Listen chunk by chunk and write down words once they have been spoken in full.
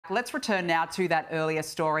Let's return now to that earlier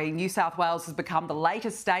story. New South Wales has become the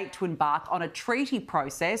latest state to embark on a treaty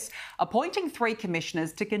process, appointing 3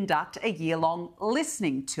 commissioners to conduct a year-long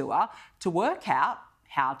listening tour to work out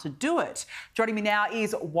how to do it. Joining me now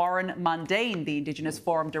is Warren Mundine, the Indigenous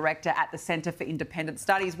Forum Director at the Centre for Independent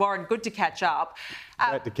Studies. Warren, good to catch up.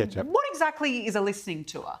 Great to catch up. What exactly is a listening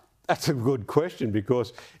tour? That's a good question,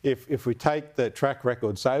 because if we take the track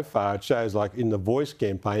record so far, it shows like in the Voice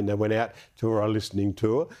campaign, they went out to a listening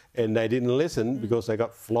tour and they didn't listen because they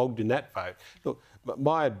got flogged in that vote. Look,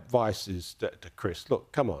 my advice is to Chris,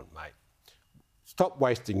 look, come on, mate. Stop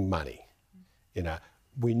wasting money. You know,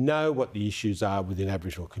 we know what the issues are within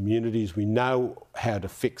Aboriginal communities. We know how to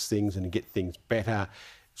fix things and get things better.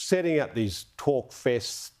 Setting up these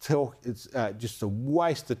talkfests, it's just a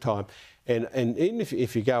waste of time. And even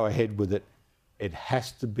if you go ahead with it, it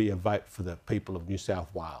has to be a vote for the people of New South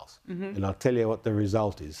Wales. And I'll tell you what the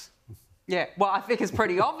result is. Yeah, well, I think it's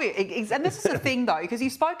pretty obvious. And this is the thing, though, because you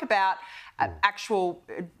spoke about actual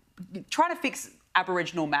trying to fix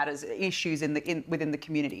Aboriginal matters, issues within the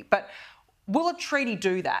community. But will a treaty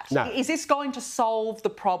do that? No. Is this going to solve the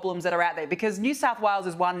problems that are out there? Because New South Wales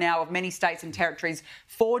is one now of many states and territories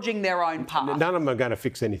forging their own path. None of them are going to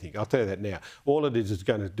fix anything, I'll tell you that now. All it is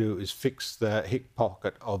going to do is fix the hip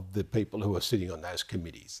pocket of the people who are sitting on those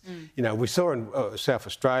committees. You know, we saw in South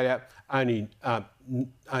Australia only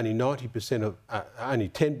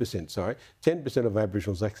 10% of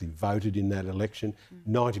Aboriginals actually voted in that election.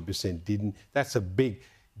 90% didn't. That's a big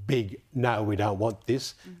no, we don't want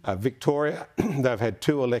this. Victoria, they've had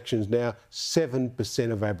 2 elections now,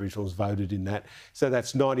 7% of Aboriginals voted in that. So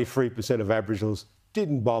that's 93% of Aboriginals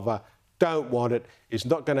didn't bother, don't want it. It's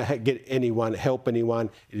not going to help anyone.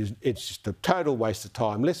 It's just a total waste of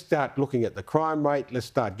time. Let's start looking at the crime rate. Let's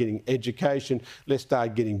start getting education. Let's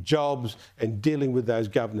start getting jobs and dealing with those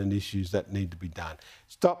governance issues that need to be done.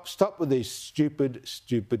 Stop with these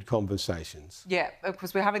stupid conversations. Yeah,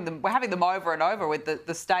 because we're having them over and over with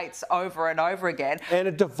the states over and over again. And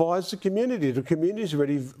it divides the community. The community's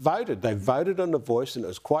already voted. They voted on the Voice, and it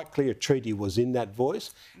was quite clear a treaty was in that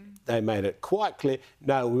Voice. They made it quite clear,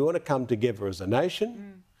 no, we want to come together as a nation.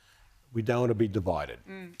 We don't want to be divided.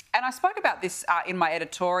 And I spoke about this in my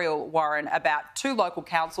editorial, Warren, about 2 local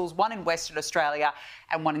councils, one in Western Australia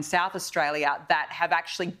and one in South Australia, that have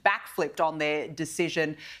actually backflipped on their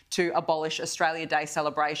decision to abolish Australia Day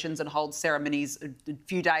celebrations and hold ceremonies a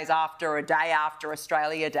few days after, or a day after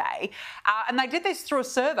Australia Day. And they did this through a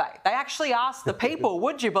survey. They actually asked the people,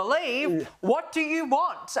 would you believe, what do you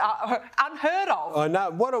want? Unheard of. I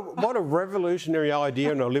know. What a revolutionary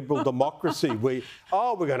idea in a liberal democracy. We're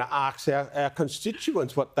going to ask our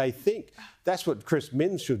constituents what they think. That's what Chris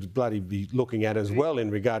Minns should bloody be looking at as well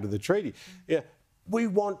in regard to the treaty. Yeah, we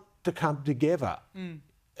want to come together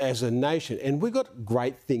as a nation, and we've got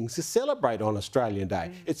great things to celebrate on Australian Day.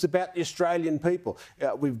 It's about the Australian people.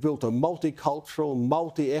 We've built a multicultural,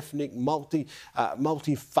 multi-ethnic,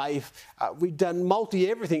 multi-faith. We've done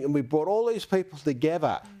multi-everything, and we brought all these people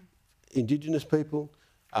together. Indigenous people,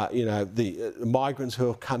 you know, the migrants who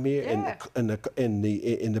have come here, in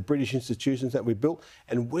the British institutions that we built,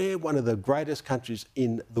 and we're one of the greatest countries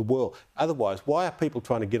in the world. Otherwise, why are people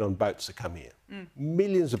trying to get on boats to come here?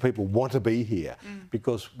 Millions of people want to be here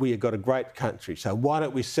because we have got a great country. So why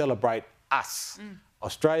don't we celebrate us?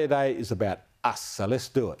 Australia Day is about us, so let's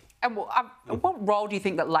do it. And what role do you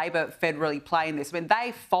think that Labor federally play in this? I mean,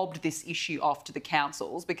 they fobbed this issue off to the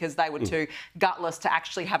councils because they were too gutless to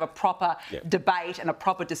actually have a proper debate and a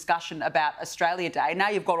proper discussion about Australia Day. Now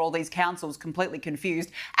you've got all these councils completely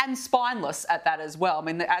confused and spineless at that as well. I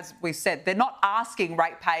mean, as we've said, they're not asking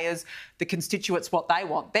ratepayers, the constituents, what they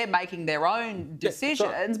want. They're making their own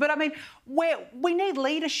decisions. But I mean, we need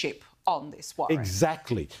leadership on this, Warren.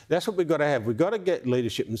 Exactly. That's what we've got to have. We've got to get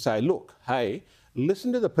leadership and say, look, hey,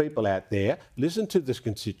 listen to the people out there, listen to the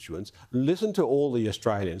constituents, listen to all the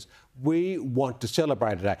Australians. We want to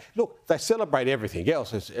celebrate today. Look, they celebrate everything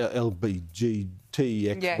else. It's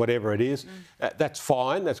LBGTX, whatever it is. That's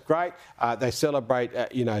fine, that's great. They celebrate,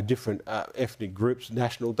 you know, different ethnic groups,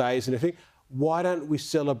 national days and everything. Why don't we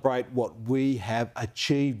celebrate what we have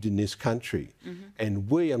achieved in this country?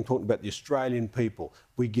 And I'm talking about the Australian people.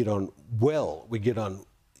 We get on well.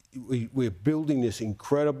 We're building this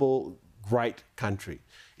incredible, great country.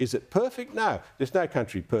 Is it perfect? No, there's no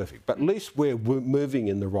country perfect, but at least we're moving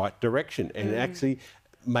in the right direction and actually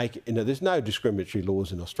there's no discriminatory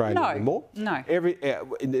laws in Australia anymore. No.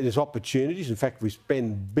 There's opportunities. In fact, we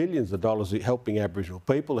spend billions of dollars helping Aboriginal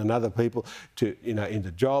people and other people to,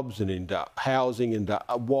 into jobs and into housing and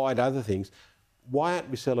wide other things. Why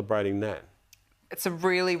aren't we celebrating that? It's a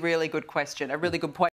really, really good question, a really good point.